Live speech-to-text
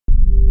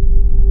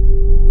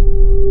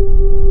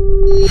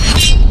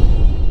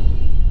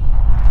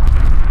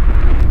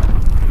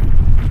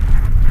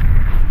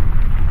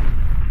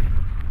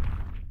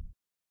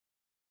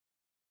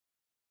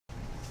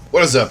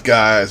What is up,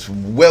 guys?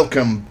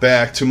 Welcome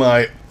back to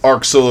my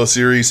Arc Solo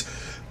series.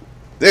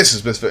 This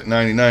is Misfit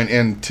 99,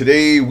 and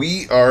today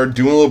we are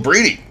doing a little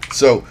breeding.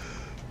 So,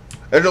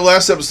 after the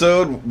last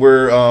episode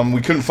where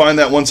we couldn't find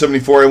that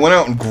 174, I went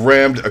out and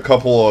grabbed a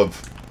couple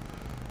of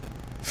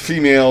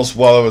females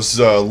while I was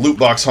loot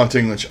box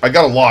hunting, which I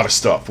got a lot of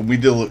stuff. We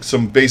did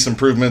some base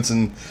improvements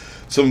and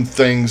some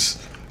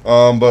things,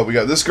 but we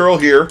got this girl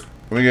here,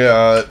 we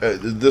got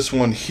this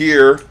one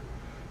here.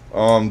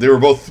 They were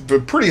both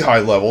pretty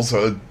high levels,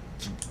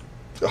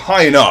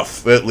 high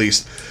enough at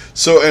least.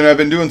 So, and I've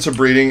been doing some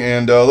breeding,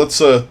 and let's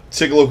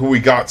take a look at what we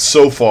got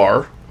so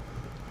far.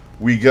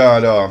 We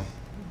got a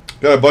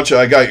bunch of.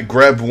 I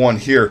grabbed one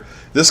here.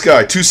 This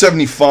guy,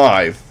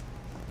 275.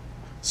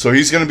 So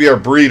he's going to be our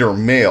breeder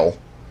male.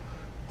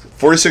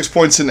 46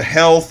 points in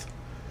health,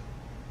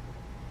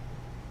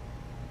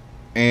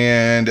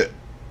 and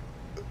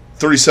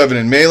 37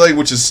 in melee,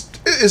 which is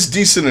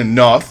decent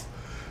enough.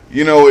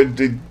 You know,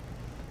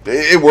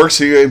 it works.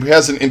 He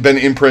hasn't been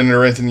imprinted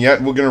or anything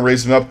yet. We're going to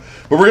raise him up.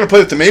 But we're going to play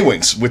with the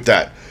Maywings with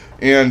that.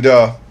 And,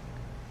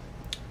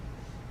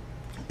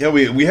 yeah,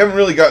 we haven't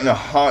really gotten a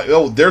high...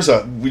 Oh,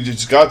 we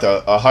just got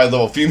a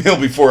high-level female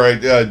before I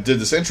did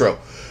this intro.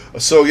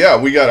 So,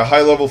 yeah, we got a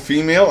high-level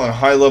female and a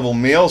high-level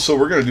male, so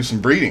we're going to do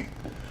some breeding.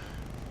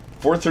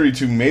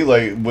 432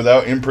 melee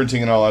without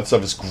imprinting and all that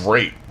stuff is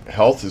great.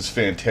 Health is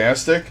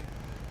fantastic.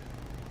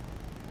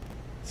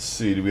 Let's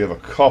see, do we have a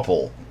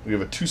couple? We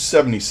have a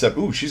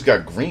 277. Ooh, she's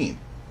got green.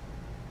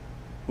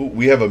 Ooh,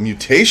 we have a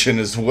mutation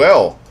as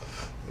well.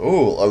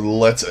 Ooh,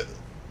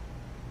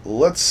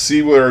 let's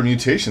see what our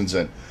mutation's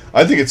in.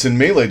 I think it's in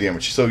melee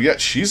damage. So yeah,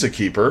 she's a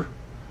keeper.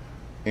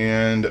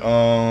 And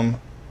I'm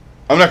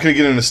not going to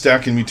get into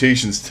stacking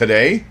mutations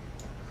today,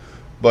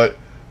 but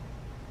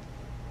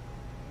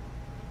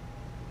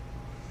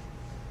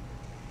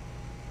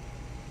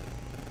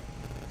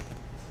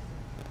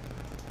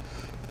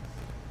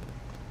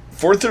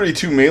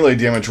 .432 melee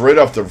damage right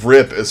off the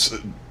rip is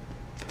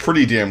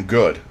pretty damn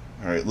good.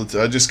 All right,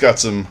 I just got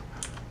some.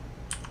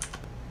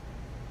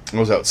 I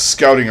was out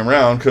scouting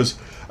around because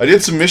I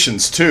did some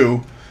missions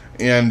too,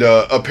 and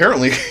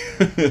apparently,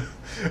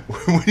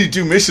 when you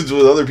do missions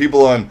with other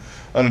people on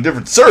a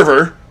different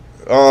server,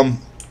 a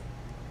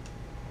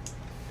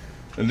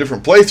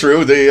different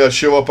playthrough, they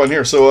show up on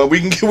here. So we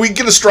can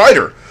get a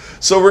Stryder.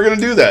 So we're gonna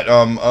do that.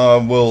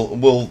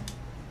 We'll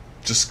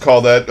just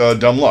call that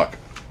dumb luck.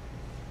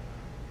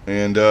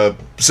 And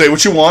say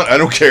what you want, I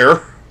don't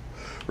care.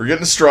 We're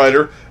getting a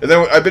Stryder. And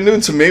then I've been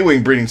doing some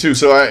Maywing breeding too.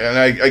 So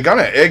I got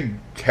an egg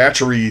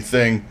hatchery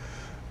thing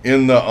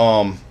in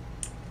the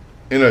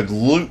in a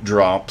loot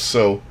drop.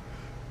 So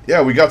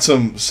yeah, we got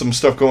some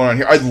stuff going on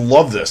here. I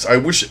love this. I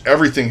wish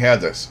everything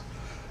had this.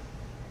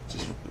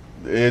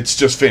 It's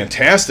just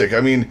fantastic. I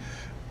mean,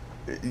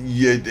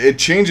 it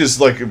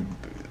changes like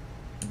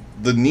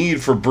the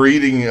need for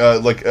breeding.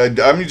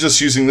 I'm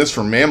just using this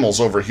for mammals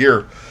over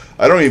here.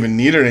 I don't even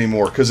need it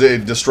anymore because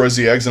it destroys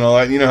the eggs and all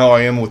that. You know how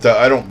I am with that.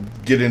 I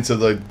don't get into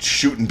the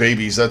shooting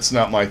babies. That's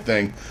not my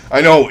thing.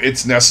 I know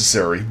it's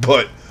necessary,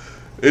 but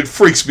it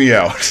freaks me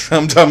out.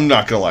 I'm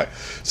not going to lie.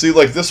 See,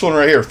 like this one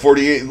right here,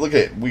 48. Look at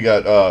it. We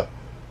got,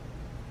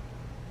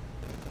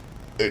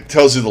 it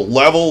tells you the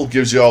level,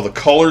 gives you all the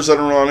colors that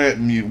are on it,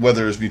 and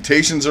whether there's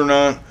mutations or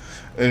not.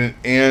 And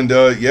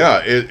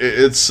yeah,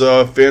 it's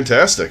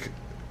fantastic.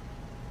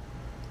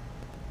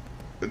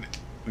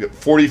 We got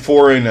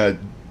 44 in a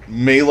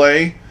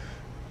melee,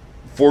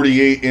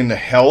 48 in the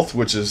health,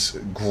 which is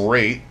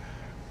great.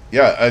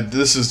 Yeah,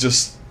 this is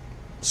just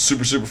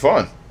super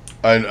fun.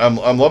 I'm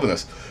loving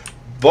this.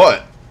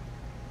 But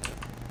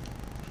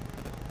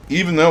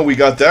even though we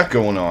got that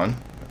going on,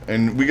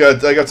 and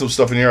I got some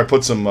stuff in here. I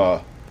put some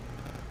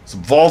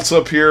vaults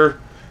up here.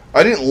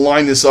 I didn't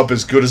line this up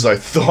as good as I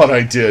thought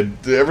I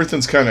did.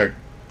 Everything's kind of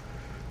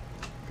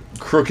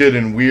crooked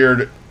and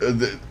weird.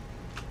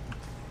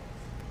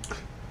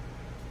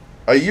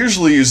 I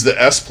usually use the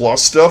S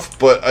plus stuff,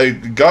 but I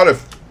got a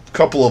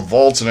couple of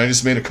vaults and I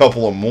just made a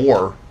couple of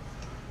more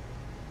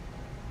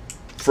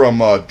from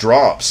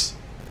drops.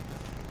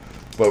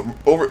 But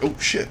oh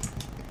shit,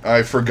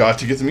 I forgot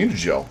to get the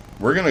mutagel.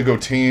 We're gonna go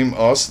tame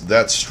us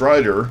that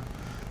Stryder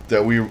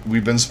that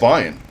we've been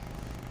spying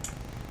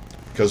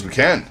because we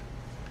can.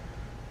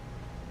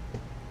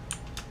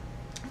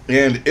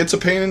 And it's a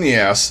pain in the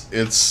ass.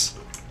 It's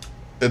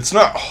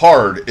not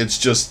hard. It's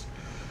just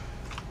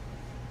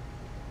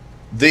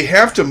they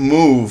have to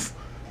move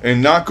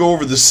and not go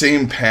over the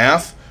same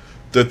path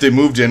that they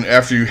moved in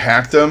after you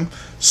hack them.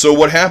 So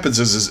what happens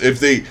is if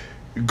they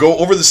go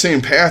over the same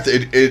path,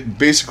 it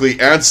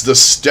basically adds the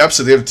steps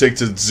that they have to take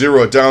to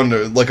zero it down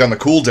to, like on the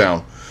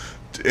cooldown.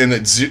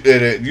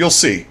 And you'll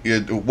see.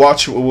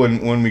 Watch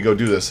when we go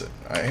do this.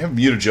 I have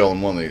mutagel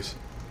in one of these.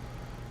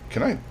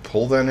 Can I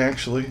pull that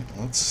actually?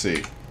 Let's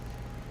see.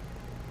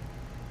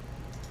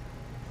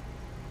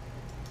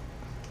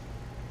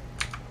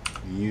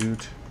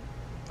 Mute.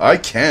 I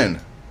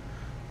can.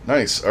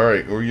 Nice. All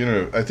right.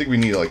 I think we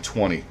need like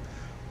 20.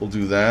 We'll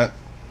do that.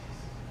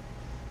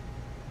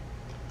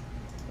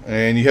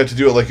 And you have to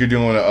do it like you're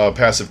doing a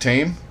passive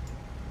tame.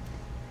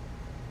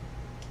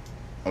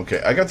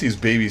 Okay, I got these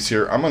babies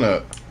here. I'm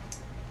gonna...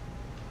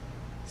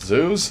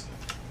 Zoos?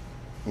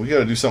 We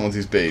gotta do something with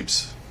these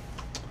babes.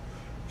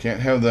 Can't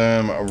have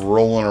them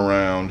rolling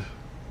around.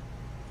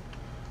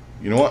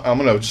 You know what? I'm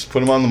gonna just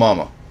put them on the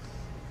mama.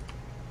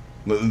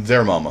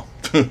 Their mama.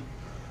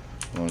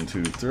 1,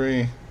 2,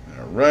 3.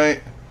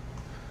 Alright.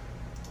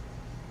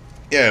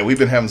 Yeah, we've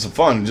been having some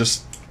fun.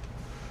 Just...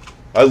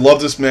 I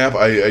love this map.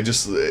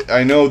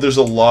 I know there's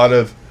a lot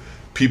of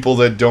people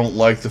that don't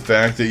like the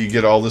fact that you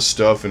get all this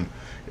stuff, and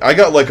I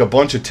got like a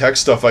bunch of tech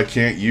stuff I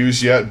can't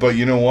use yet, but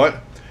you know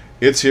what?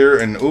 It's here,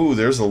 and ooh,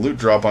 there's a loot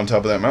drop on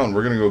top of that mountain.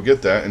 We're gonna go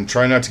get that and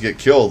try not to get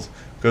killed,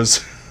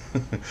 because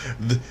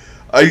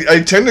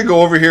I tend to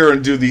go over here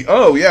and do the,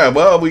 oh yeah,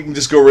 well, we can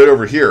just go right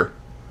over here.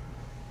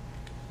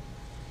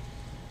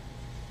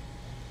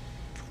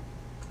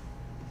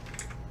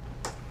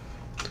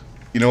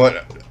 You know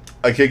what?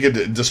 I can't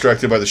get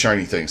distracted by the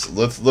shiny things.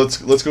 Let's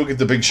go get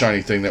the big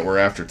shiny thing that we're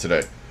after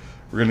today.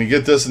 We're gonna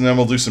get this, and then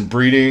we'll do some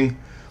breeding,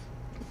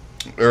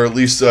 or at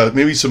least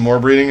maybe some more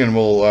breeding, and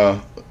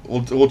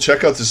we'll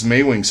check out this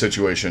Maywing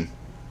situation.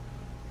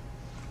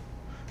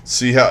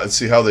 See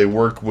how they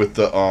work with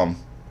the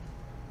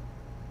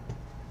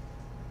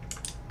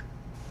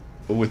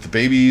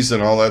babies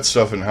and all that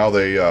stuff, and how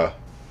they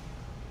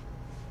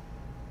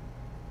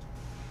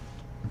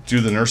do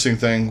the nursing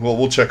thing. Well,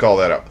 we'll check all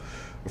that out.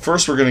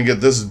 First, we're going to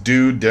get this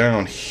dude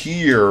down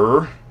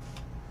here.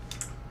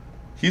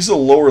 He's a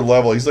lower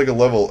level. He's like a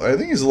level... I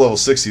think he's a level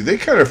 60. They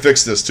kind of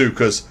fixed this, too,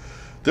 because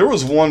there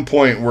was one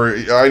point where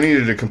I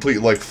needed to complete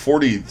like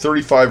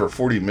 35 or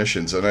 40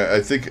 missions, and I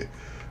think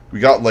we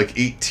got like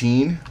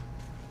 18.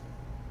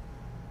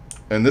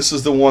 And this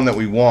is the one that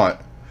we want,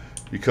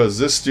 because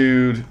this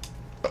dude,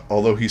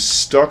 although he's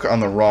stuck on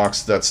the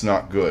rocks, that's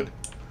not good.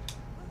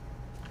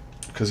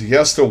 Because he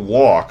has to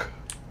walk...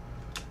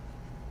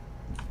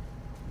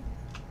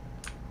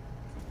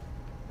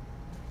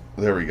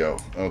 There we go.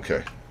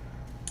 Okay.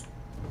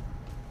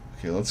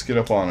 Okay, let's get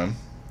up on him.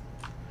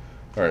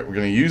 Alright, we're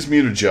going to use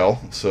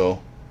mutagel,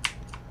 so...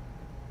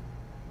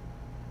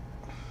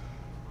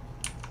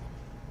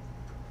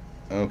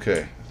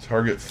 Okay.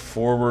 Target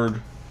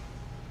forward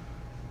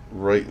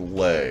right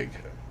leg.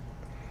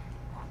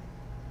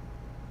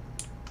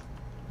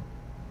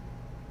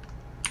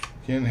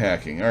 Begin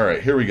hacking.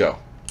 Alright, here we go.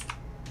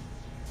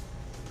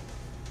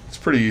 It's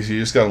pretty easy. You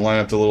just got to line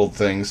up the little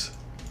things.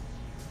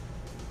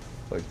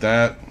 Like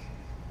that.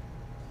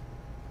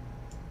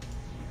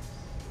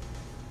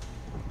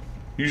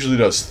 Usually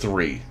does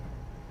 3.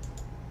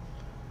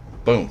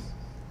 Boom.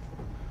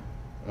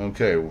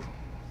 Okay.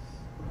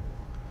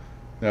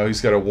 Now he's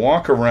got to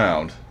walk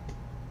around.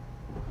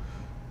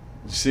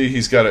 See,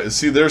 he's got to...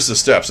 See, there's the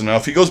steps. And now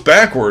if he goes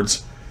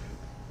backwards,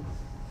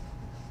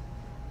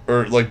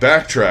 or like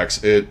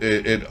backtracks,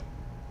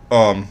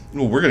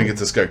 ooh, we're going to get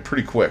this guy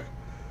pretty quick.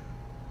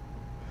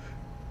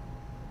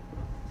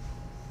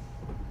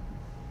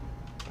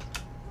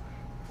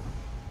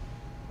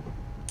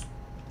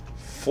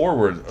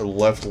 Forward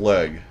left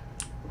leg.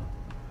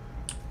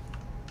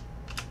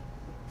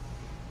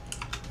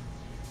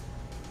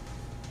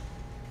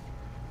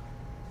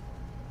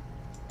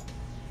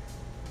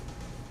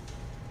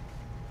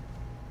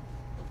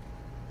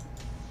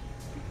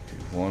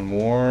 One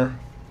more.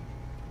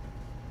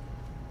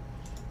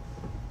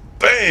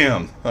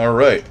 Bam! All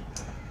right.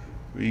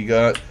 We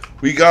got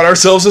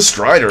ourselves a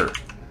Stryder.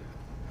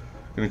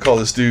 Gonna call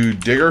this dude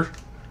Digger.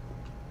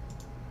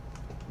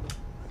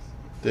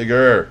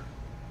 Digger.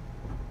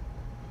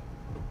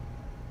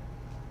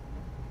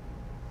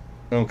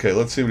 Okay,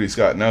 let's see what he's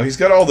got. Now, he's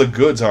got all the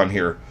goods on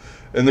here.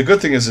 And the good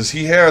thing is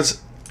he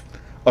has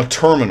a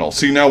terminal.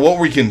 See, now what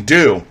we can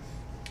do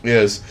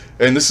is,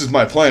 and this is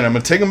my plan, I'm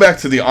going to take him back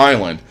to the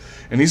island,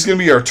 and he's going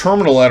to be our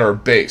terminal at our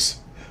base.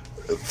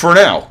 For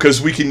now,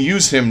 because we can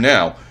use him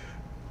now.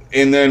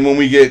 And then when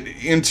we get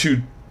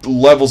into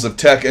levels of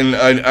tech, and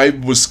I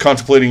was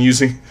contemplating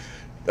using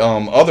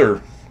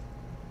other...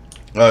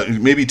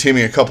 maybe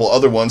taming a couple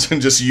other ones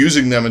and just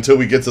using them until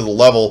we get to the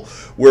level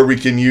where we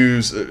can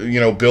use, you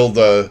know, build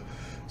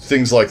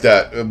things like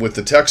that with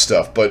the tech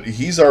stuff. But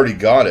he's already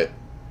got it.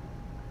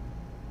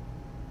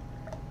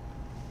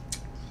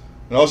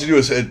 And all you do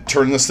is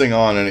turn this thing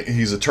on, and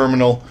he's a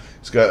terminal.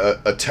 He's got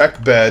a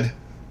tech bed.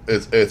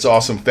 It's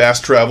awesome.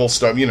 Fast travel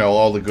stuff, you know,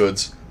 all the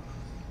goods.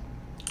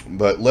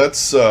 But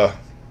let's... okay,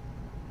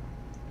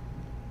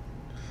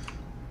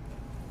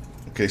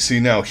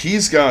 see, now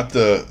he's got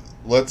the...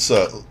 Let's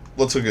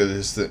look at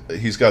his...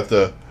 He's got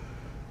the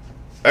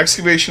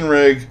excavation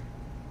rig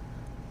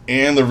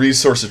and the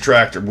resource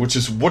attractor, which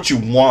is what you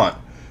want,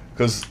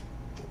 because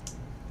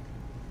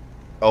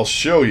I'll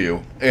show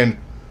you. And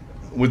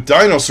with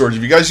dino storage,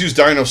 if you guys use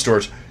dino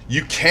storage,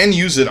 you can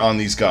use it on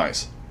these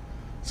guys.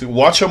 So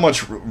watch how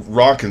much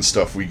rock and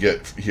stuff we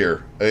get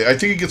here. I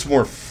think he gets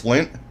more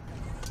flint.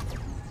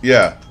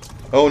 Yeah.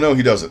 Oh, no,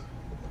 he doesn't.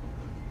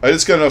 I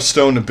just got enough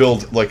stone to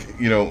build, like,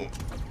 you know,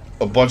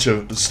 a bunch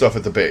of stuff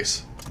at the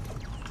base.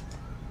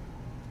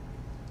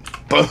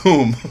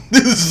 Boom!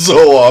 This is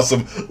so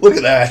awesome. Look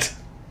at that.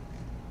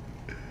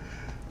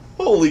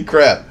 Holy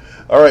crap.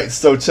 Alright,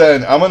 so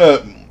 10. I'm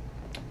gonna...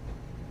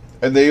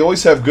 And they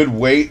always have good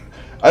weight.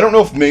 I don't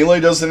know if melee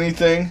does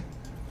anything,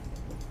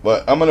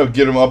 but I'm gonna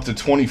get him up to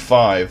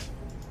 25.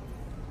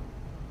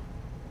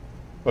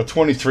 Or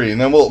 23,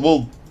 and then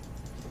we'll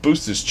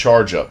boost his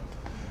charge up.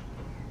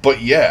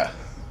 But yeah.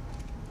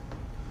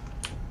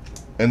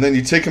 And then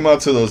you take him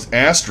out to those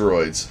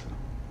asteroids,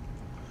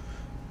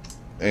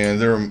 and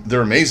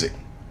they're amazing.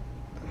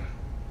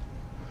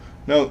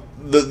 Now,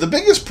 the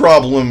biggest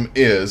problem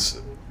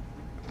is,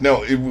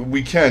 now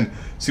we can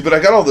see, but I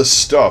got all this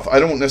stuff. I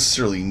don't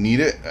necessarily need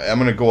it. I'm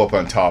gonna go up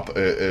on top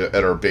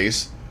at our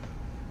base,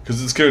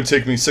 because it's gonna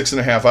take me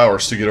 6.5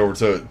 hours to get over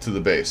to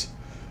the base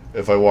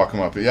if I walk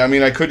them up. Yeah, I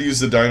mean, I could use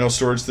the dino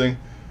storage thing.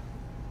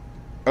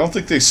 I don't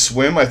think they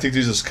swim. I think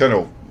they just kind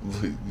of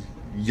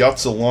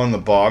yuts along the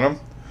bottom.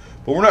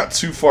 But we're not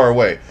too far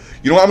away.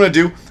 You know what I'm gonna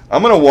do?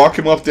 I'm gonna walk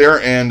him up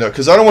there, and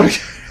because I don't want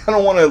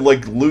to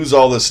like lose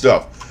all this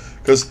stuff.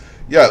 Because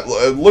yeah,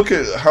 look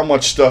at how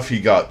much stuff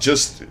he got.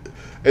 Just,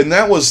 and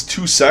that was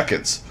 2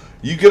 seconds.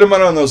 You get him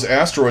out on those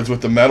asteroids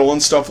with the metal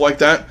and stuff like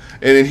that,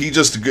 and then he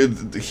just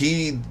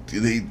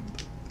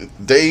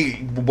they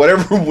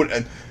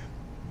whatever.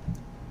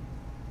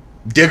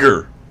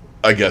 Digger,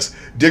 I guess.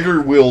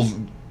 Digger will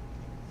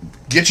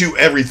get you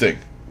everything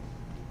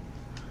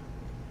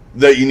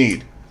that you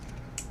need.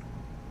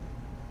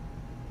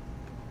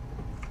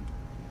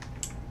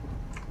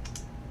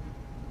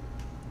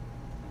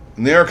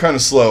 And they are kind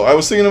of slow. I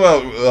was thinking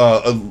about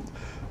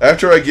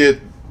after I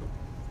get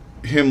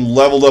him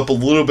leveled up a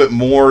little bit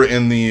more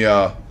in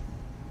the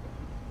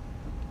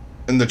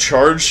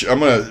charge, I'm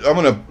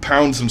gonna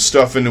pound some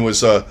stuff into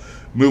his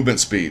movement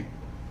speed.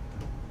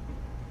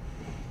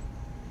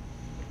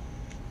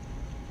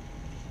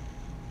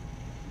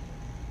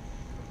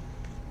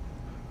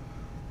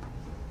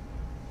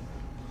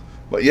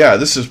 But yeah,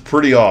 this is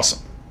pretty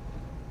awesome.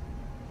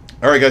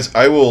 Alright guys,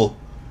 I will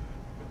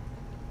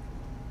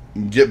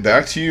get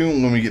back to you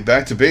when we get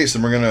back to base,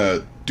 and we're going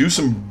to do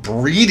some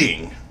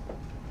breeding.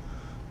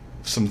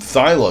 Some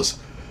Thylas.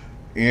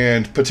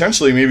 And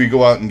potentially maybe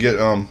go out and get...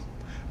 I'm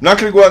not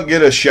going to go out and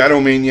get a Shadow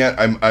Main yet.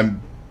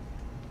 I'm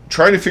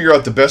trying to figure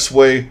out the best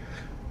way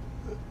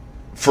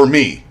for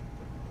me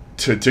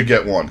to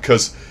get one.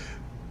 Because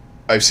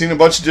I've seen a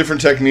bunch of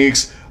different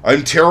techniques.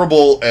 I'm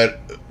terrible at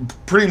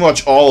pretty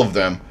much all of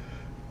them.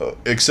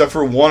 Except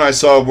for one I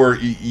saw where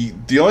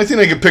the only thing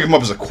they can pick them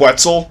up is a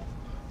Quetzal,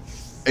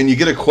 and you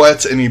get a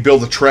Quetz and you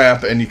build a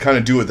trap and you kind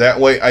of do it that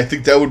way. I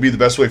think that would be the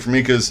best way for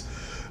me, because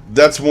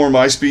that's more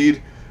my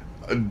speed.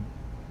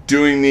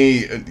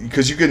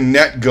 Because you can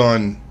net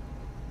gun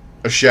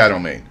a Shadow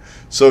Main,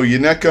 so you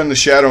net gun the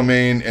Shadow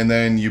Main and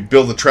then you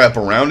build a trap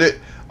around it.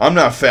 I'm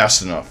not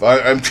fast enough.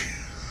 I'm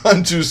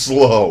too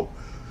slow.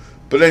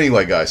 But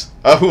anyway, guys,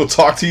 I will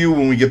talk to you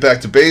when we get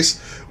back to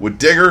base with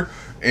Digger.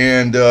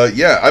 And,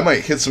 yeah, I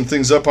might hit some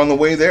things up on the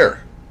way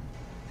there.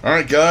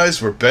 Alright,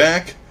 guys, we're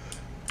back.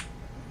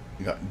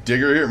 We got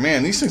Digger here.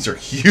 Man, these things are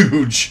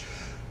huge.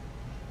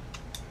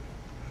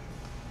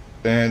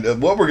 And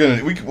what we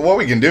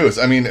can do is,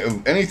 I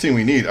mean, anything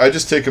we need. I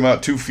just take them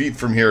out 2 feet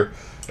from here,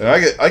 and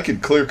I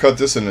could clear cut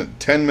this in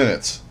 10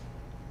 minutes.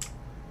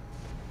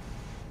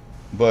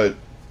 But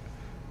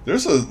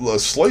there's a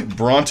slight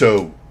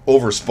Bronto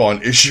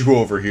overspawn issue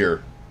over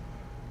here.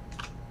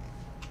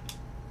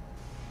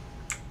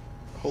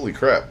 Holy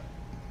crap.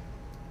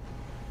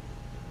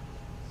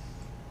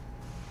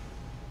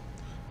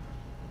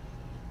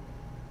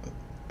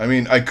 I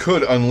mean, I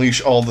could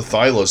unleash all the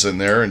Thylas in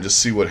there and just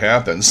see what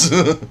happens.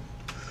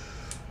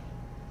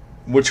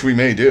 Which we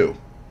may do.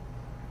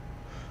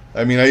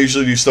 I mean, I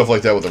usually do stuff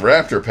like that with a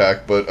Raptor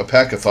pack, but a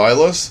pack of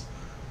Thylas?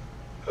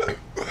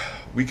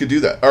 We could do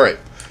that. Alright,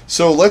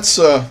 so let's,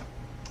 oh.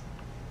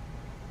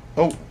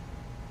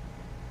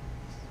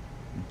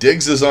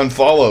 Diggs is on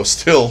follow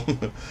still.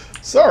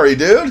 Sorry,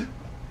 dude.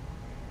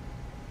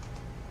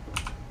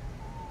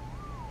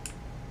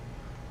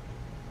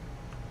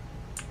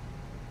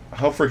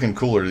 How freaking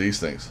cool are these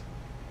things?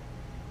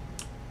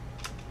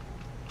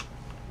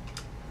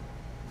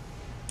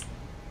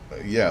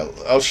 Yeah,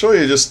 I'll show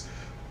you just...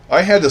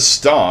 I had to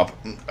stop.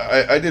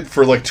 I did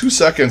for like 2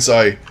 seconds.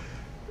 I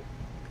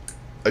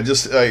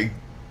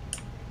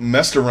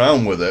messed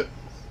around with it.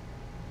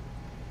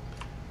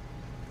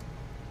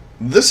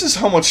 This is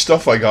how much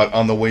stuff I got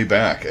on the way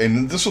back.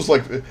 And this was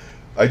like...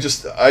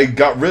 I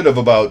got rid of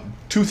about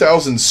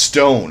 2,000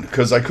 stone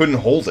because I couldn't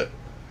hold it.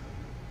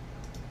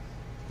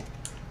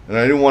 And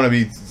I didn't want to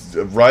be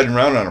riding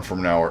around on it for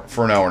an hour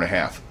and a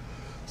half.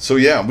 So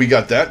yeah, we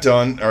got that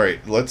done. All right,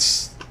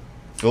 let's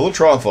fill the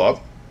trough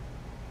up.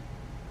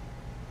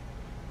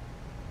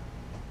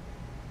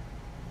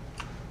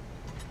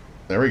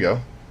 There we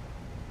go.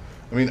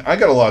 I mean, I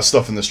got a lot of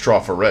stuff in this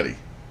trough already.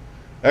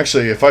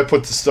 Actually, if I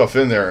put the stuff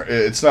in there,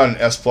 it's not an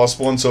S+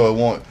 one, so it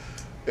won't.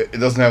 It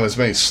doesn't have as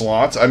many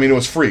slots. I mean, it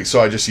was free,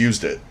 so I just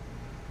used it.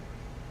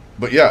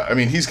 But yeah, I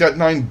mean, he's got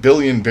 9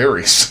 billion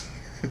berries.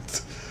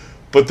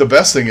 But the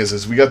best thing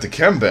is we got the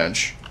chem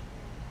bench.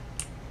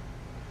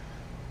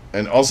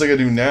 And all I gotta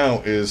do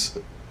now is...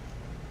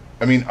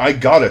 I mean, I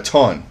got a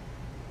ton.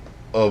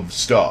 of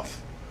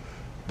stuff.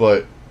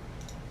 But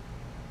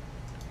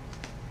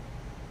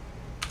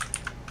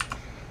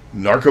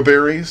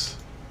narcoberries,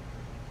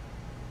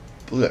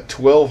 we got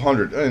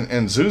 1,200,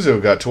 and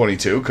Zuzu got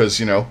 22 because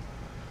you know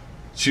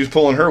she was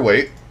pulling her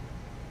weight.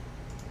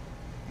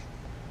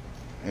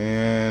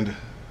 And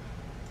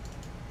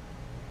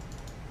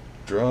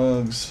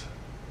drugs.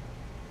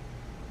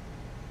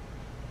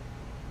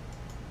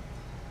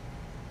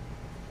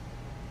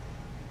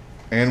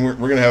 And we're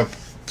going to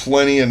have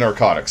plenty of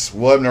narcotics.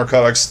 We'll have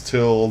narcotics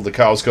till the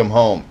cows come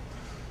home.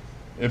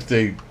 If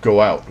they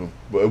go out.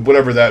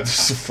 Whatever that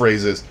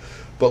phrase is.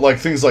 But like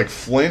things like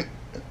Flint.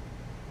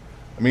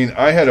 I mean,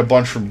 I had a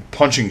bunch from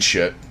punching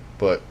shit.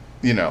 But,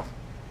 you know.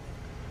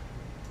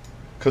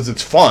 Because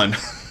it's fun.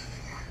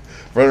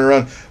 Running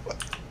around.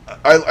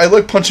 I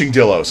like punching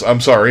dillos.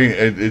 I'm sorry.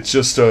 It's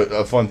just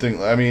a fun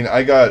thing. I mean,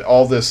 I got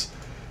all this.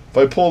 If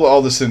I pulled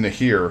all this into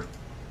here.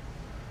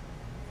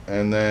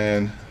 And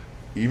then...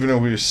 even though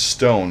we're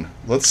stone,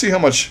 let's see how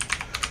much,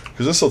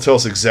 because this will tell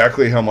us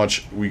exactly how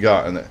much we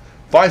got in that.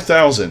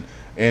 5,000,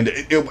 and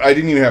I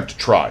didn't even have to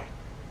try.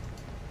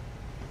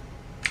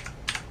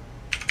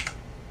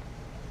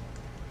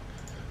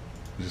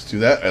 Just do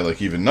that. I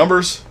like even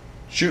numbers.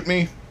 Shoot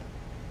me.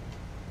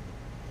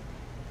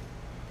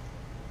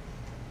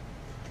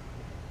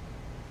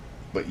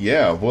 But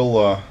yeah,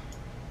 we'll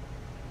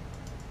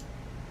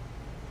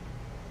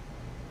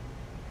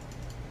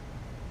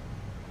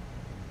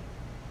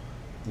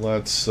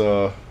let's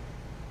and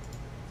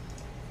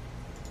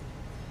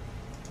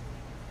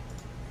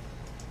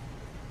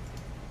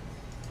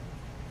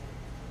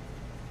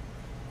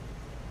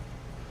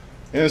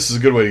this is a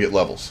good way to get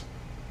levels.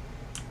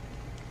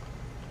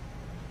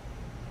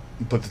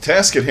 But the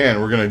task at hand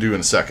we're going to do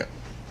in a second.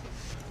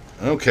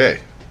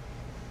 Okay.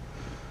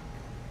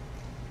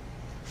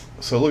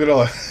 So look at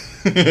all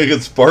I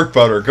get spark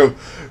powder go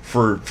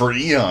for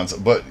eons,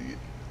 but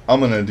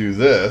I'm going to do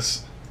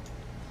this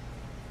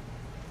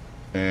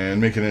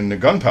and make it into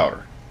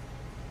gunpowder.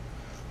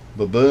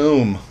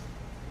 Ba-boom.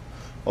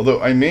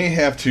 Although I may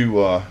have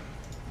to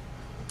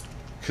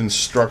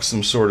construct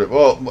some sort of...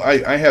 well,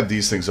 I have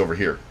these things over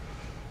here.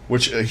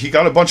 Which, he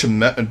got a bunch of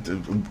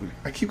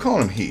I keep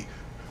calling him he.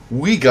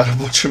 We got a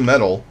bunch of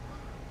metal.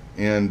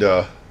 And,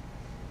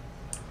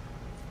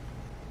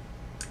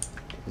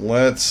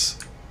 let's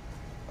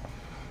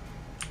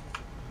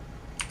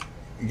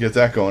get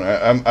that going.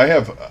 I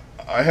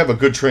have a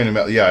good train of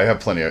metal. Yeah, I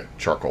have plenty of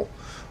charcoal.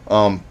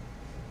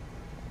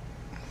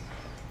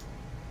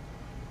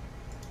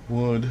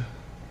 Wood.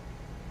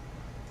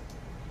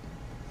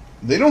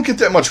 They don't get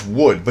that much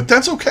wood, but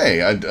that's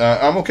okay.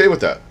 I'm okay with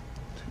that.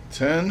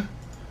 10.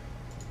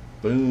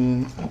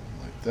 Boom.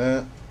 Like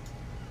that.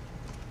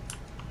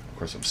 Of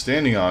course, I'm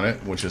standing on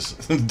it, which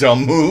is a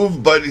dumb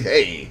move, but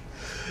hey.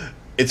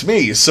 It's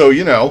me, so,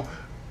 you know.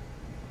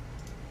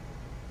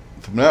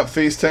 If I'm not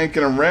face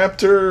tanking a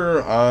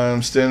raptor,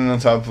 I'm standing on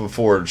top of a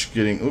forge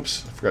getting...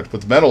 oops, I forgot to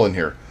put the metal in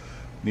here.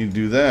 Need to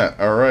do that.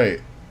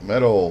 Alright.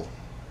 Metal...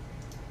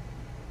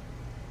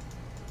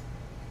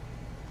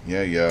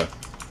 yeah.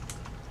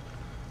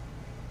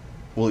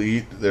 We'll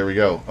eat. There we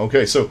go.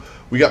 Okay, so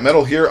we got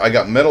metal here. I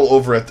got metal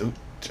over at the...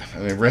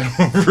 and I ran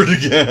over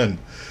it again.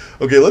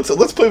 Okay,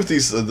 let's play with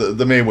these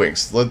the May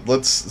wings.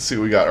 Let's see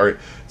what we got. All right,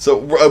 so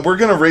we're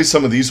gonna raise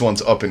some of these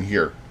ones up in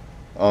here.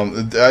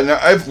 And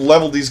I've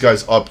leveled these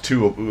guys up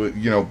too.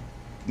 You know,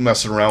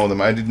 messing around with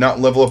them. I did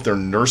not level up their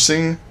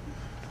nursing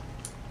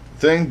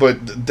thing,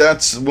 but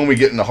that's when we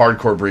get into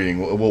hardcore breeding.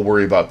 We'll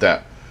worry about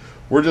that.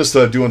 We're just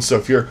doing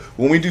stuff here.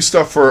 When we do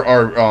stuff for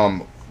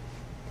our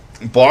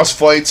boss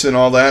fights and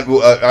all that,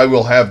 I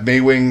will have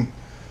Maywing.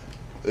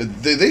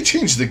 They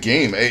changed the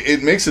game.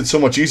 It makes it so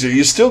much easier.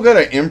 You still got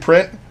to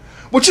imprint,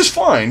 which is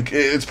fine.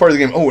 It's part of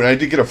the game. Oh, and I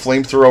did get a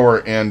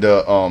flamethrower and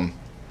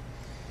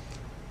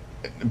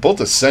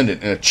both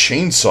Ascendant and a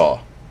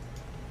chainsaw.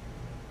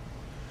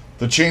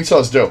 The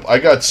chainsaw's dope. I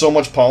got so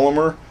much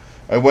polymer.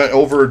 I went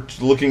over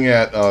looking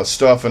at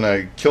stuff and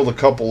I killed a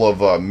couple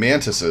of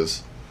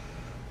mantises.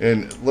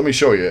 And let me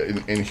show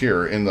you in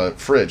here in the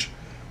fridge.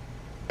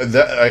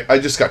 That I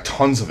just got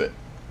tons of it.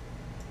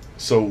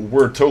 So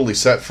we're totally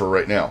set for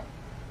right now.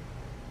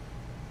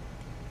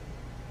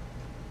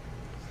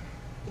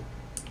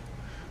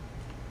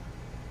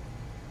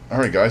 All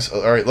right, guys.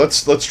 All right,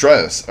 let's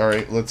try this. All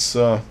right, let's.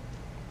 Oh,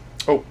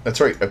 that's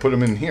right. I put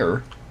them in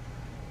here.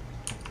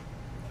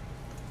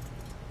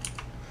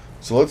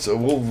 So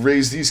we'll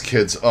raise these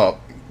kids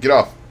up. Get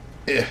off.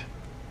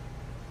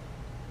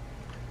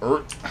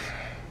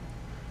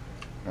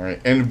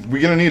 Alright, and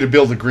we're going to need to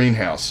build a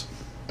greenhouse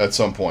at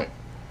some point.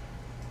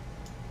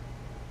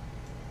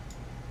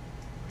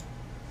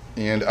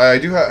 And I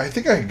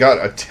think I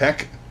got a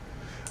tech...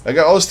 I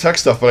got all this tech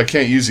stuff, but I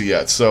can't use it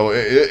yet, so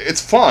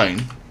it's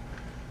fine.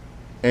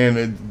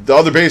 And the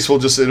other base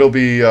it'll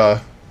be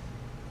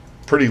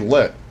pretty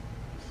lit.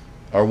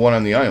 Our one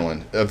on the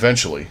island,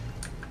 eventually.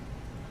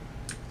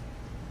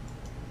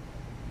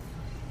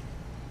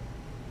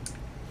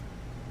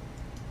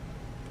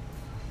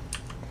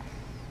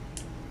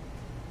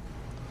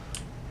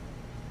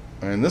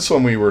 And this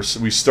one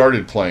we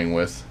started playing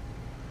with.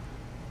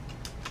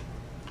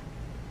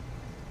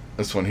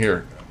 This one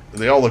here.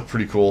 They all look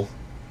pretty cool.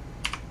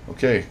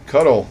 Okay,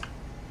 Cuddle.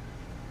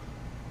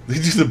 They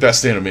do the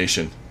best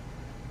animation.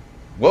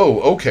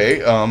 Whoa,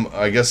 okay.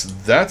 I guess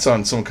that's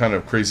on some kind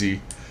of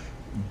crazy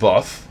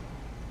buff.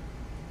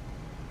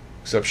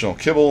 Exceptional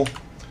Kibble.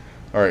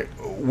 Alright,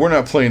 we're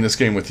not playing this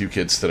game with you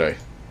kids today.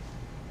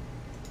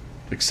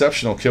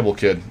 Exceptional Kibble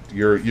kid.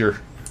 You're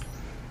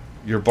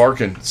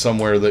barking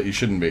somewhere that you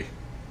shouldn't be.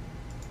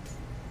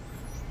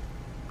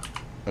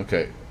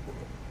 Okay.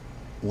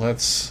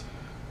 Let's...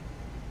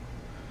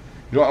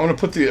 You know what, I'm gonna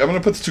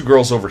put the two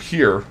girls over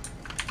here.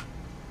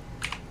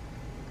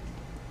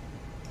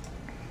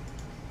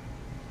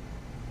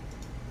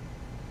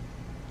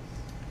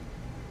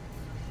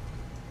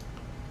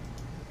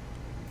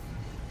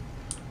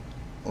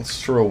 Let's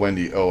throw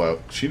Wendy O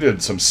out. She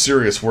did some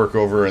serious work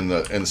over in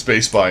the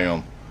space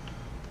biome.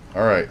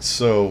 Alright,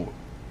 so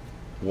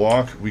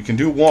walk. We can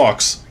do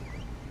walks.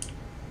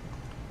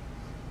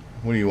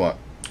 What do you want?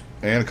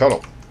 And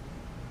Cuddle.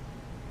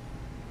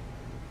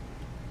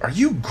 Are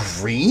you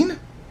green?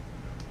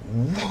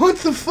 What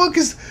the fuck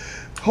is...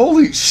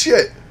 Holy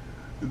shit.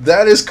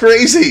 That is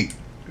crazy.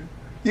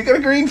 You got a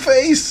green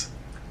face.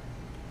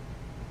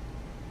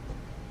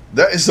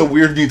 That is a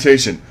weird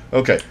mutation.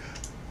 Okay.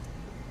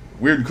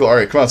 Weird and cool.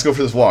 Alright, come on, let's go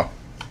for this walk.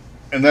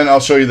 And then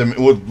I'll show you the...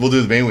 We'll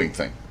do the main wing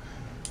thing.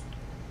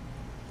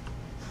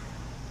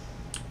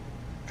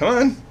 Come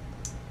on.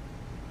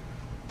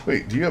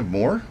 Wait, do you have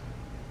more?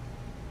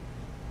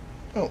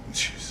 Oh,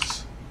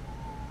 Jesus.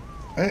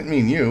 I didn't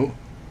mean you.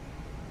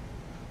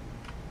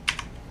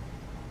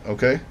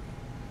 Okay.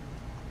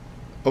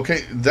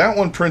 Okay, that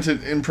one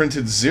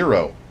imprinted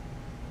 0.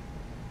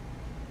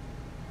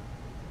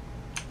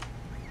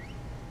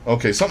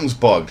 Okay, something's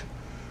bugged.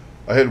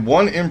 I had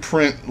one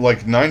imprint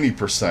like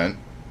 90%.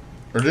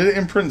 Or did it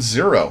imprint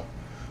 0?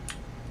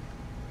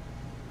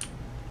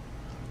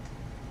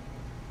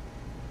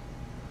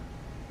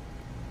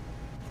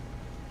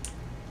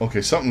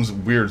 Okay, something's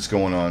weird's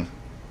going on.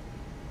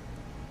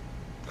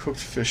 Cooked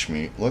fish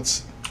meat.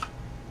 Let's...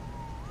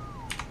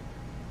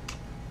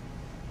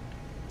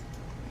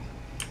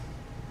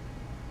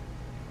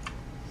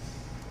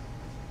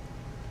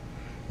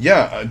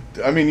 Yeah,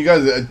 I mean, you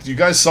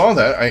guys saw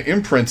that. I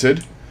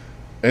imprinted,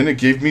 and it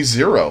gave me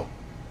 0.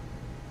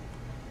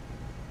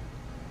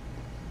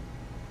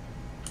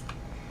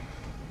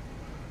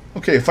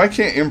 Okay, if I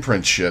can't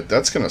imprint shit,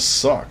 that's gonna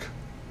suck.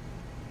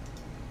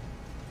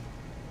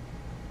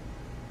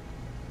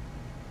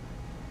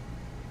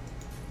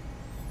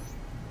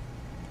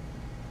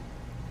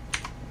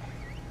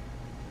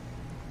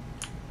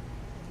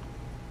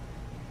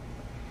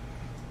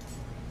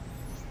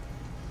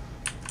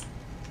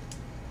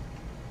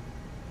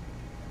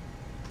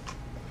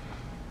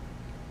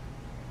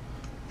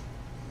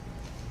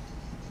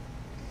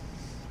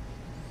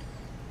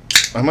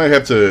 I might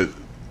have to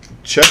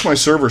check my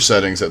server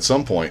settings at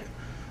some point,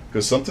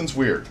 because something's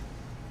weird.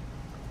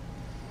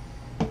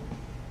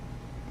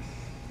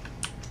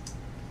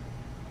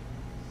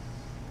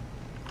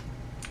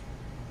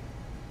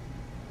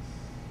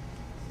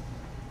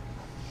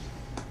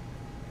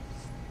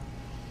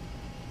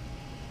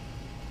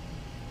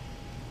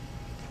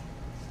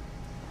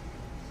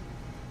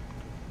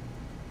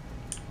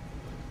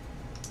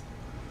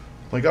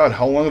 My God,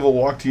 how long of a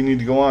walk do you need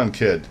to go on,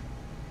 kid?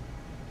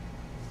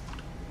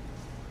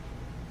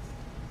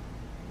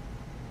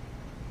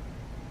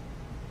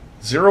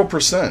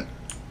 %.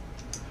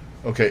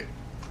 Okay,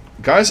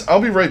 guys,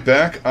 I'll be right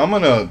back. I'm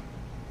gonna...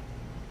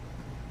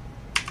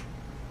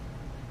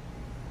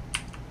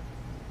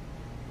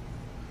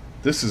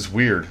 This is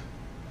weird.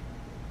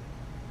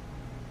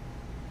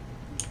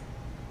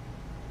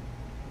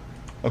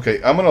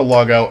 Okay, I'm gonna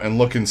log out and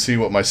look and see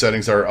what my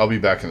settings are. I'll be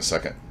back in a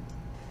second.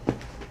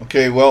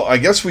 Okay, well, I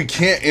guess we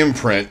can't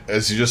imprint,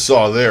 as you just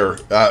saw there.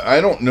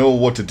 I don't know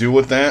what to do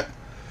with that.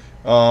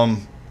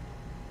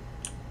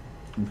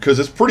 Because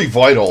it's pretty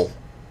vital.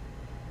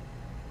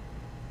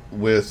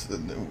 We're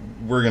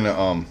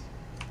gonna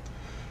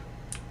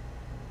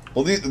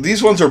well,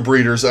 these ones are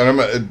breeders, and I'm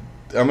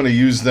gonna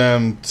use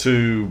them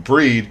to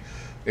breed,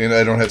 and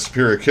I don't have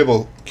superior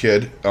kibble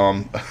kid.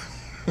 All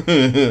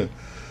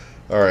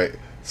right,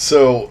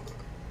 so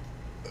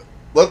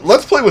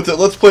let's play with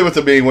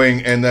the main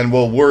wing, and then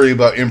we'll worry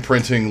about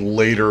imprinting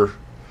later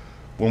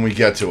when we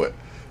get to it.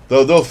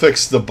 They'll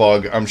fix the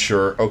bug, I'm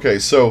sure. Okay,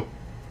 so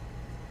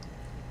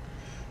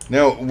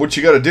now what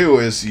you got to do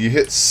is you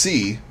hit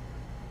C.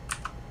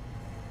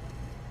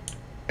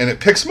 And it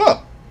picks them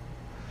up.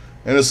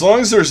 And as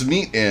long as there's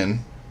meat in,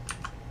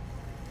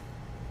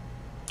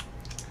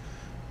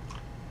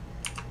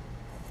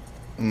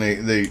 and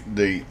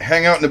they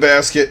hang out in the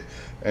basket,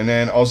 and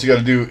then all you got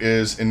to do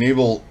is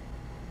enable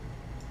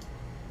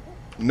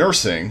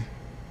nursing,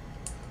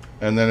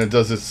 and then it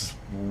does this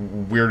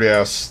weird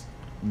ass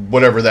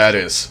whatever that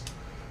is.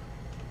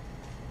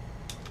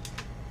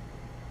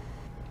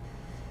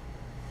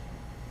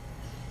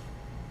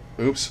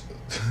 Oops.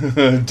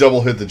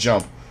 Double hit the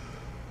jump.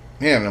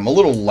 Man, I'm a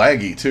little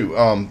laggy, too.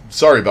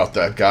 Sorry about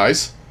that,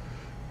 guys.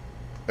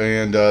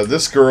 And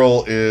this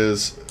girl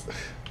is...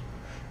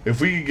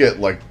 If we could get,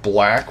 like,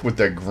 black with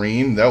that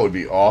green, that would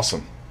be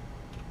awesome.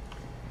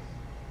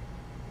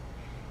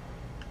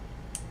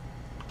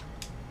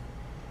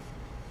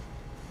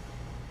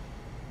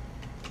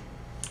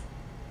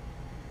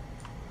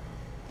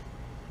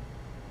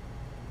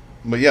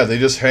 But yeah, they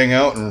just hang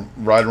out and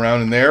ride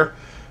around in there.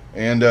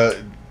 And,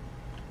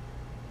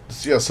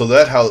 yeah, so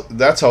that's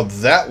how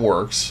that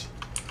works.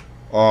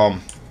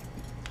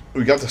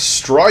 We got the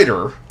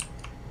Stryder.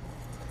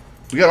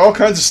 We got all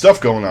kinds of stuff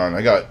going on.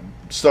 I got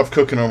stuff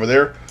cooking over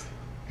there.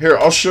 Here,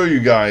 I'll show you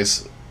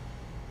guys.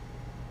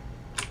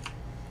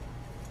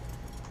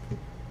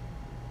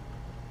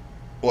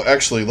 Well,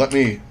 actually, let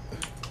me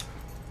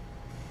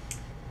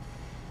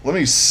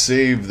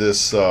save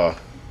this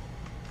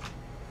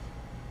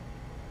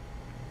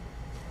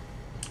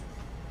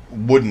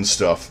wooden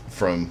stuff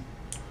from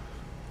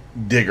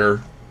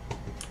Digger,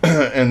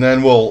 and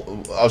then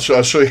I'll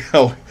show you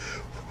how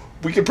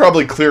we could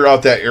probably clear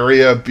out that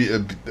area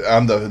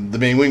on the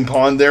main wing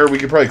pond there. We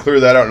could probably clear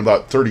that out in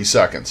about 30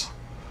 seconds.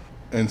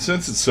 And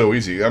since it's so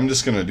easy, I'm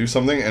just gonna do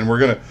something, and we're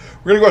gonna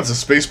go out to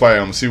space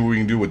biome and see what we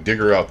can do with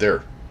Digger out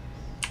there.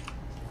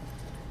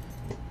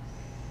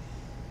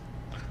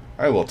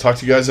 I will talk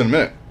to you guys in a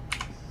minute.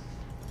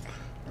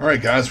 All right,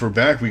 guys, we're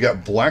back. We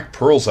got black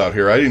pearls out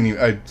here.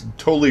 I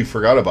totally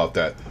forgot about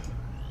that.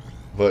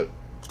 But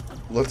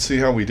let's see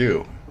how we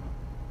do.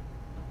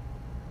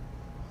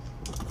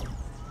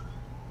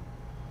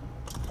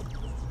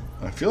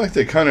 I feel like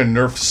they kind of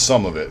nerfed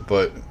some of it,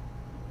 but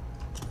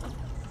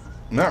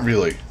not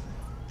really.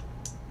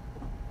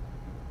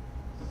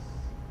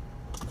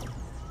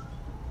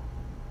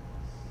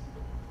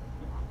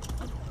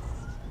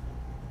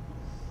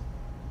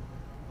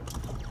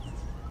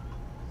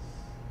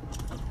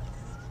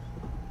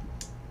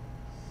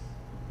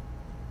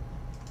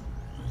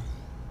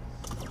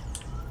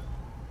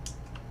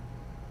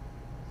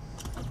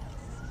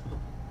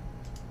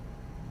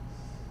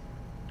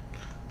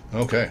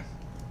 Okay.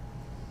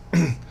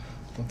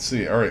 Let's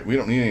see. All right, we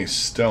don't need any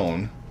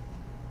stone.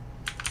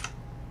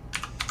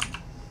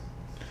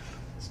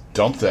 Let's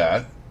dump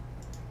that.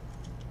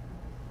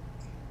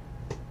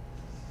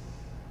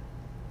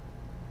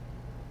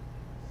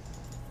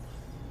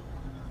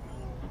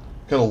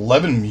 Got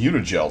 11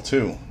 mutagel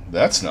too.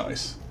 That's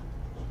nice.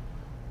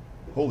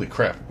 Holy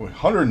crap.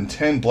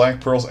 110 black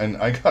pearls, and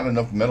I got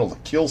enough metal to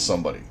kill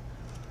somebody.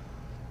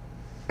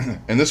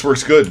 And this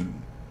works good.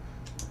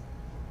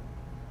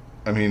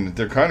 I mean,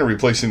 they're kind of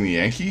replacing the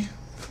Yankee.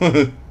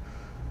 As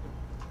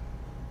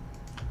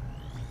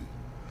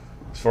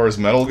far as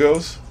metal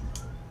goes.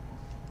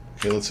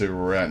 Okay, let's see where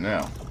we're at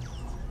now.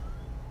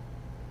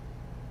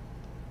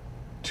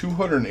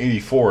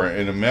 284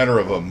 in a matter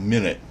of a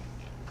minute.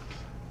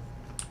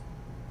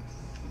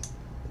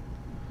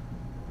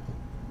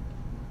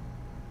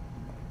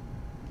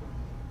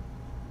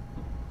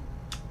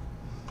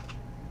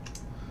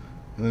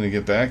 And then to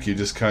get back, you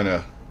just kind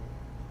of...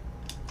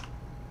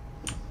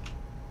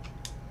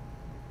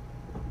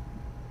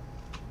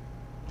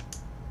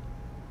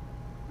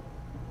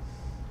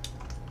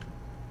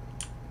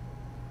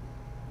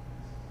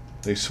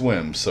 They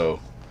swim, so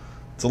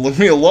it's going to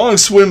be a long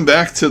swim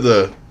back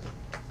to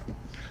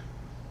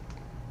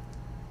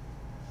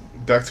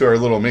our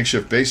little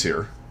makeshift base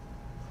here.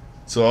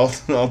 So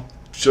I'll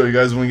show you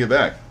guys when we get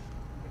back.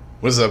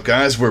 What's up,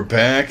 guys? We're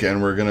back,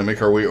 and we're going to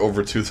make our way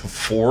over to the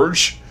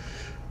forge.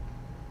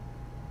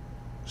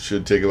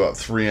 Should take about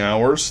 3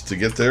 hours to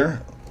get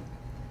there.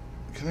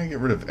 Can I get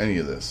rid of any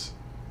of this?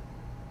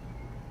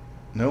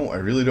 No, I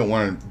really don't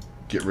want to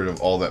get rid of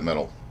all that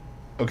metal.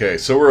 Okay,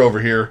 so we're over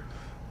here.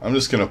 I'm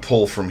just gonna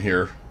pull from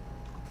here.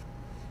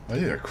 I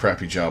did a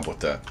crappy job with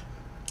that.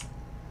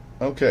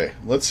 Okay,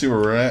 let's see where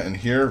we're at in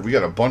here. We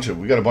got a bunch of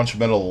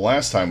metal the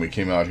last time we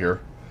came out here.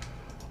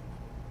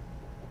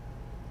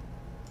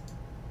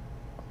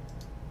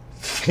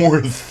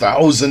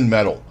 4,000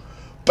 metal.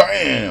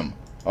 Bam!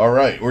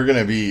 Alright, we're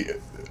gonna be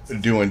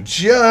doing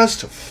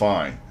just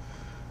fine.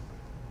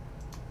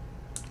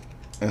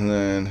 And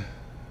then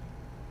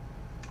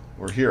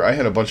we're here. I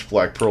had a bunch of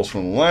black pearls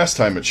from the last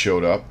time it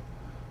showed up.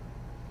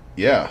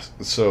 Yeah,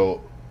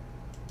 so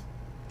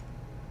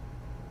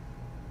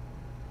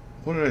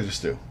what did I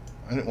just do?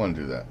 I didn't want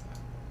to do that.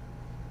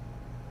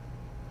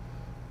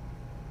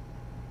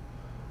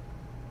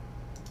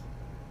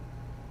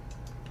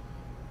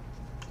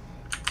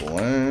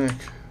 Black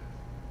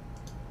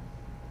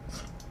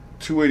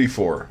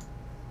 284.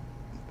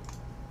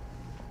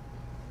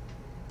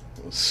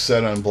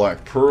 Set on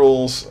black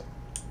pearls.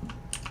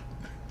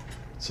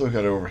 So I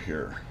got over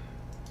here.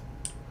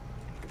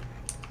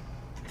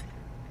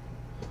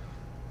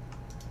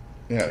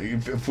 Yeah,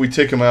 if we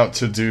take them out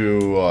to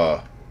do,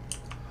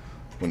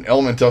 when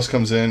element dust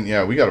comes in,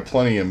 yeah, we got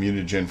plenty of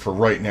mutagen for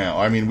right now.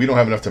 I mean, we don't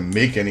have enough to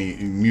make any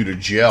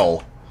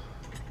mutagel.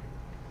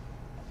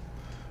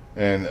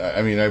 And,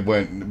 I mean,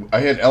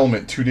 I had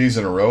element 2 days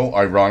in a row,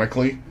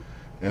 ironically,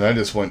 and I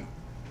just went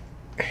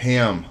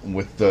ham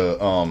with the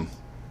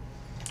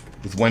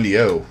with Wendy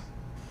O.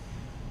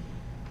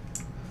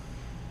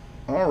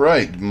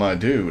 Alright, my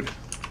dude.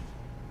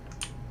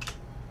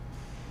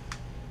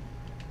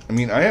 I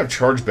mean, I have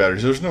charge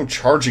batteries. There's no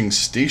charging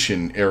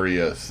station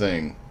area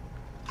thing.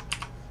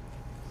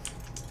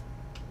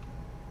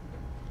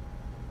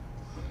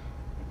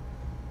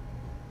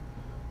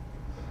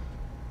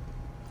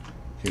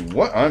 Okay,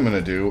 what I'm going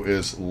to do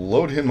is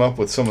load him up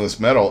with some of this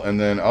metal, and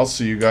then I'll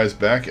see you guys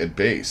back at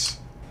base.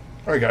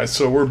 Alright guys,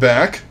 so we're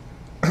back.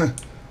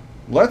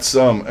 Let's,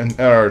 and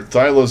our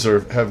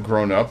Thylas have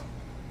grown up.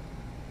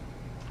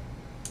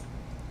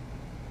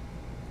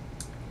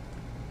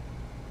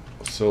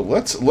 So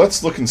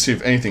let's look and see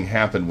if anything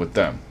happened with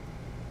them.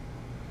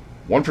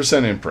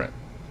 1% imprint.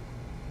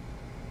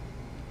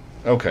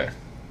 Okay.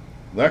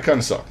 That kind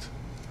of sucked.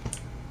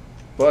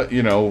 But,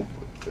 you know,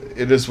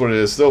 it is what it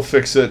is. They'll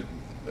fix it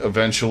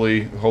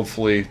eventually,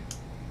 hopefully.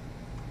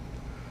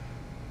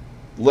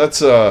 Let's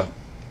see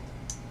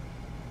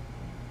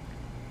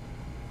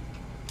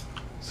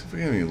if we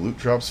get any loot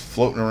drops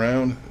floating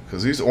around.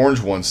 Because these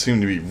orange ones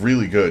seem to be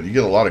really good. You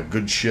get a lot of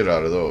good shit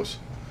out of those.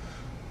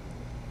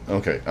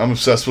 Okay, I'm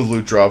obsessed with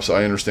loot drops,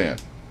 I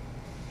understand.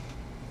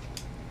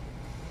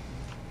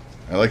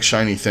 I like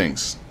shiny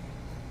things.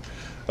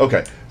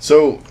 Okay,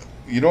 so,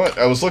 you know what?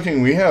 I was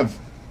looking, we have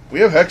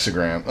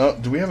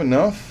hexagram. Do we have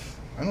enough?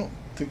 I don't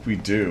think we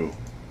do.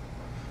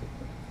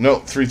 No,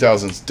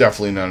 3,000 is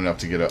definitely not enough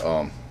to get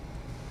a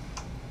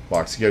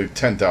box. You get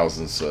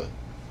 10,000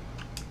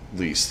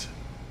 least.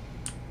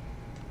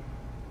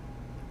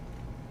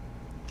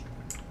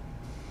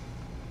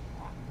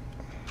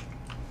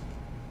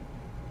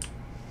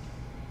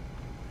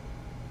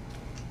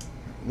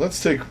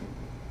 Let's take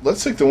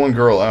the one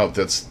girl out.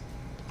 That's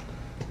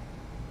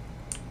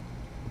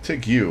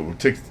take you.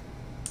 Take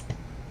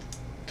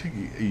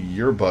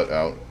your butt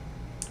out.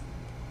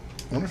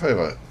 I wonder if I have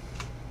a.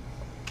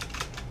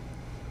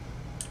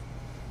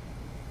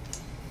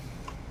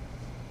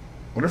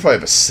 Wonder if I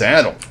have a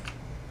saddle.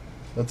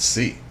 Let's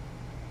see.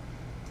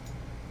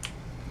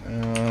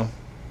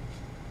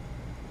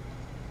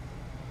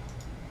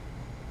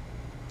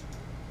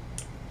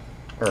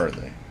 Where are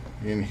they?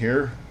 In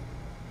here?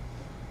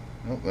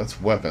 Oh, that's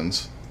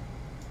weapons.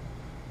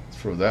 Let's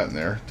throw that in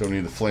there. Don't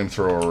need the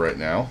flamethrower right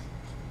now.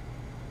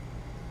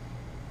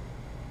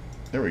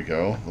 There we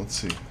go. Let's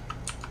see.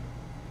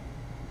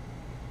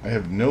 I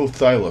have no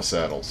Thyla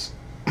saddles.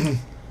 Well,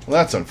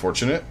 that's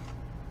unfortunate.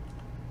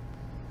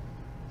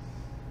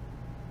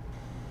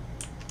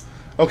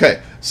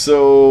 Okay,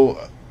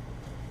 so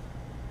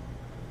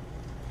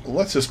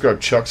let's just grab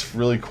Chuck's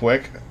really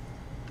quick.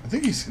 I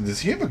think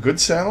does he have a good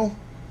saddle?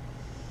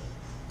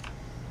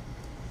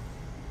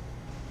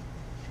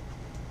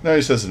 No, he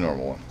just has a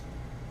normal one.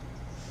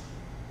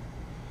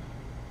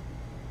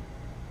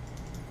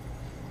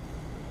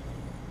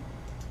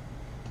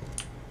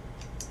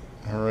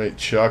 Alright,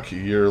 Chuck,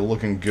 you're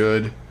looking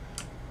good.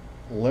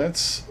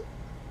 Let's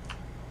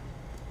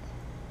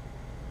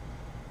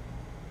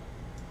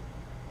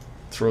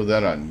throw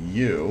that on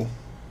you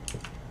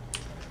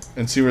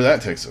and see where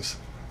that takes us.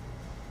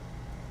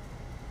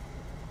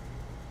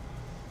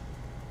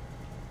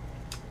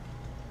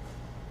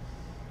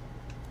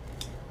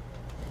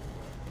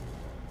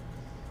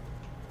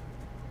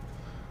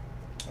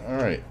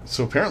 Alright,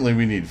 so apparently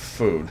we need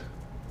food.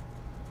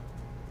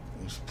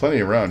 There's plenty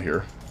around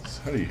here.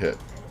 So how do you hit?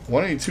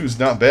 182 is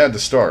not bad to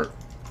start.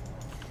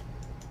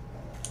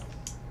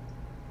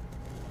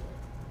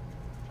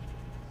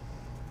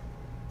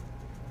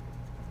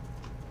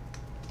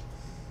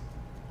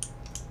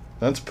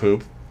 That's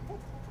poop.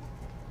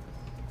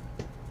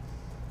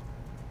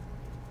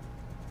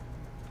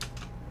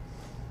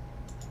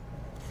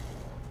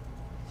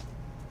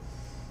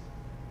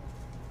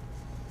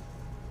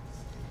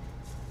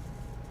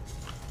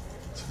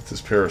 Let's hit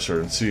this parasort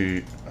and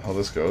see how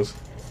this goes.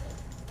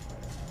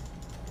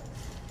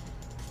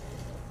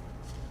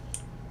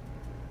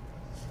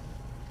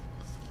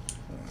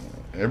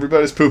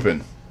 Everybody's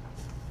pooping.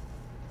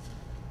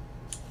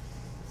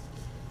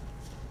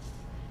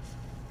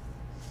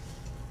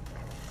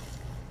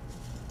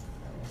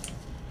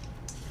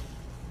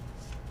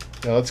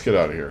 Yeah, let's get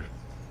out of here.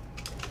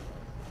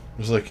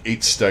 There's like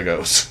 8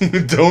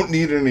 stegos. Don't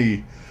need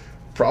any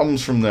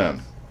problems from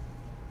them.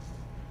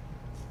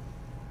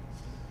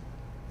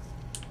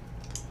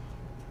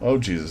 Oh,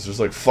 Jesus. There's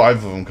like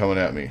 5 of them coming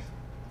at me.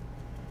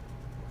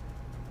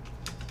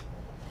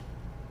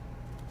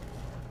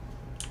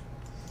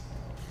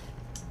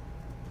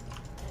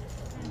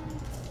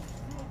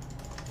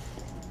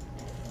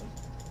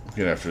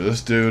 Get after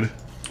this dude.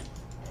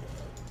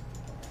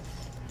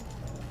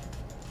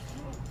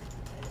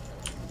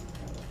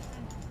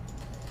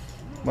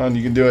 Come on,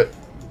 you can do it.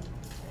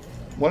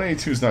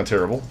 182 is not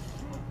terrible.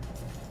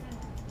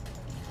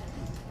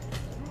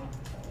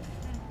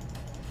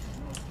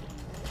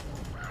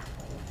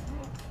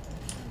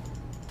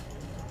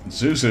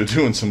 Zuzu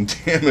doing some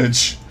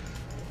damage.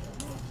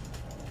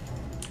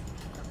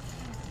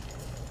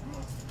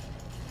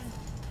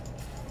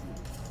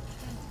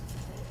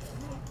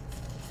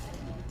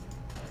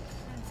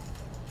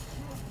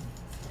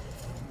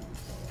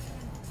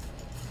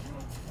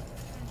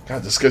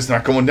 God, this guy's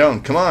not going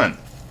down. Come on.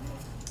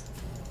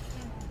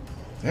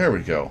 There we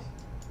go.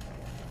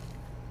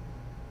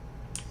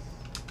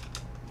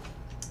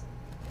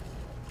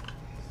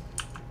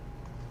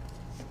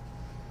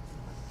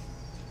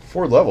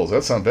 Four levels.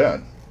 That's not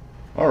bad.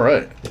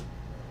 Alright.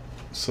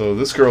 So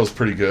this girl's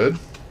pretty good.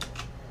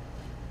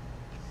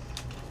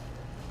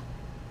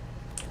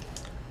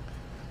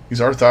 These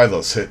are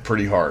Thylas hit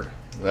pretty hard.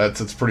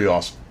 That's pretty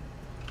awesome.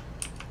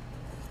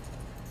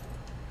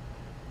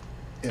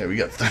 Yeah, we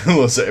got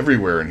Thylas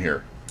everywhere in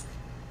here.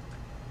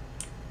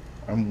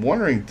 I'm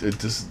wondering,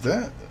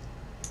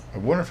 I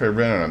wonder if I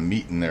ran out of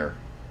meat in there.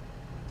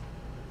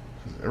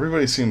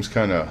 Everybody seems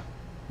kind of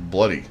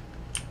bloody.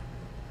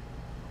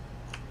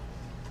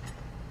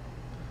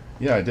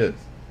 Yeah, I did.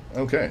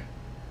 Okay.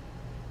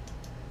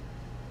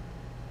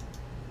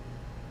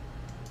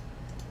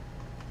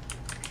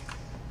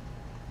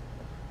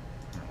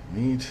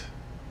 Meat.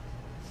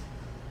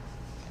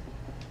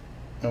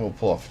 Now we'll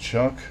pull off a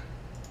chuck.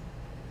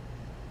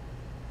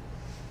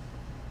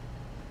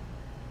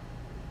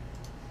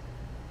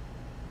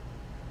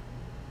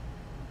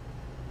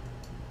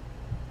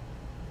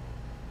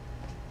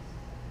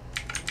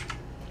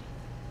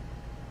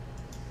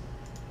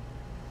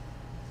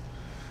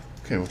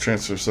 Okay, we'll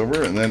transfer this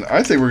over, and then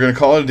I think we're going to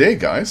call it a day,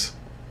 guys.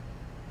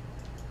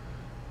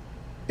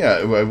 Yeah,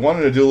 I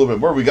wanted to do a little bit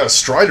more. We got a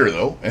Stryder,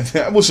 though, and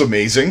that was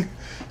amazing.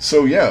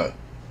 So, yeah.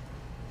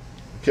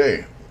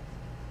 Okay.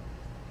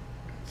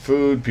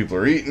 Food, people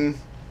are eating.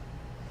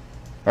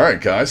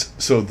 Alright, guys.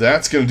 So,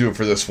 that's going to do it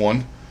for this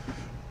one.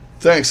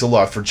 Thanks a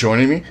lot for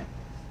joining me.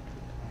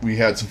 We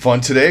had some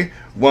fun today.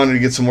 Wanted to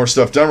get some more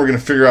stuff done. We're going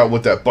to figure out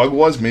what that bug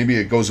was. Maybe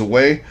it goes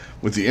away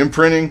with the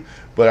imprinting,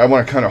 but I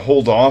want to kind of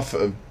hold off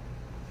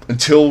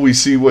until we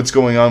see what's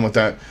going on with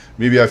that.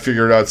 Maybe I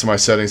figured out some of my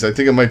settings. I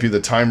think it might be the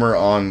timer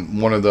on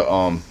one of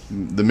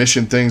the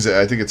mission things.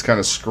 I think it's kind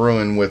of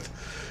screwing with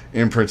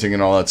imprinting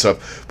and all that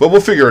stuff. But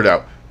we'll figure it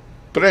out.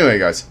 But anyway,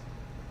 guys.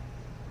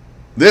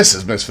 This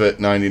is Misfit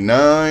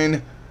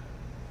 99.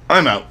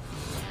 I'm out.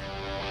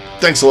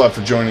 Thanks a lot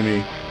for joining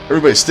me.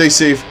 Everybody stay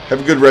safe.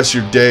 Have a good rest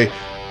of your day.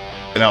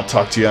 And I'll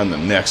talk to you on the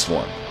next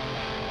one.